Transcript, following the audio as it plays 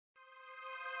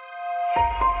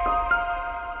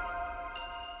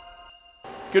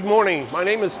Good morning, my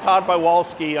name is Todd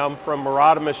Bywalski. I'm from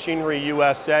Muratec Machinery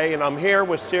USA, and I'm here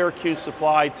with Syracuse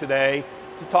Supply today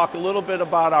to talk a little bit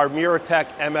about our Muratec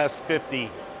MS50.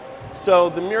 So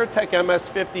the Muratec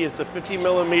MS50 is a 50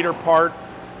 millimeter part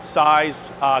size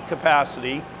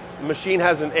capacity. The machine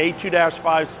has an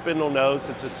A2-5 spindle nose.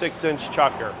 It's a 6-inch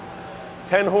chucker.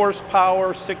 10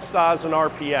 horsepower, 6,000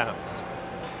 RPMs.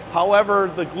 However,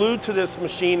 the glue to this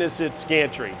machine is its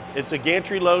gantry. It's a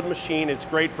gantry load machine. It's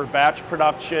great for batch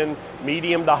production,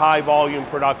 medium to high volume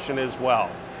production as well.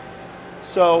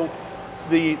 So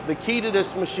the key to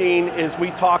this machine is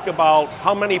we talk about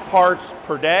how many parts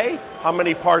per day, how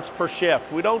many parts per shift.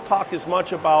 We don't talk as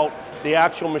much about the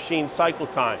actual machine cycle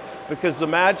time because the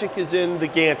magic is in the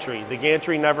gantry. The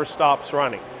gantry never stops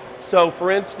running. So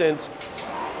for instance,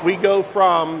 we go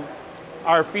from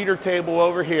our feeder table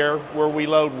over here where we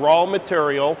load raw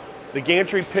material. The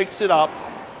gantry picks it up.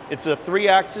 It's a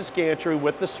 3-axis gantry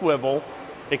with the swivel.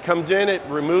 It comes in, it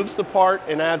removes the part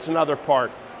and adds another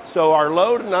part. So our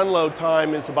load and unload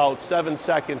time is about 7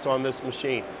 seconds on this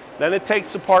machine. Then it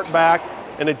takes the part back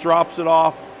and it drops it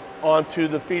off onto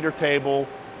the feeder table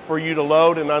for you to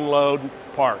load and unload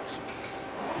parts.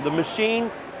 The machine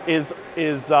is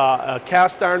a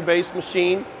cast iron based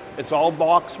machine. It's all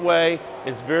boxway,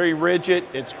 it's very rigid,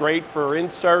 it's great for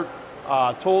insert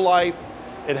tool life.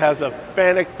 It has a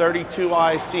FANUC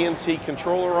 32i CNC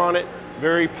controller on it,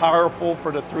 very powerful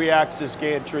for the 3-axis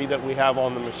gantry that we have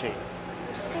on the machine.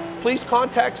 Please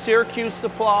contact Syracuse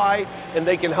Supply and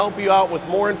they can help you out with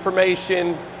more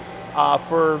information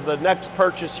for the next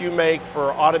purchase you make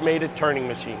for automated turning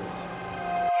machines.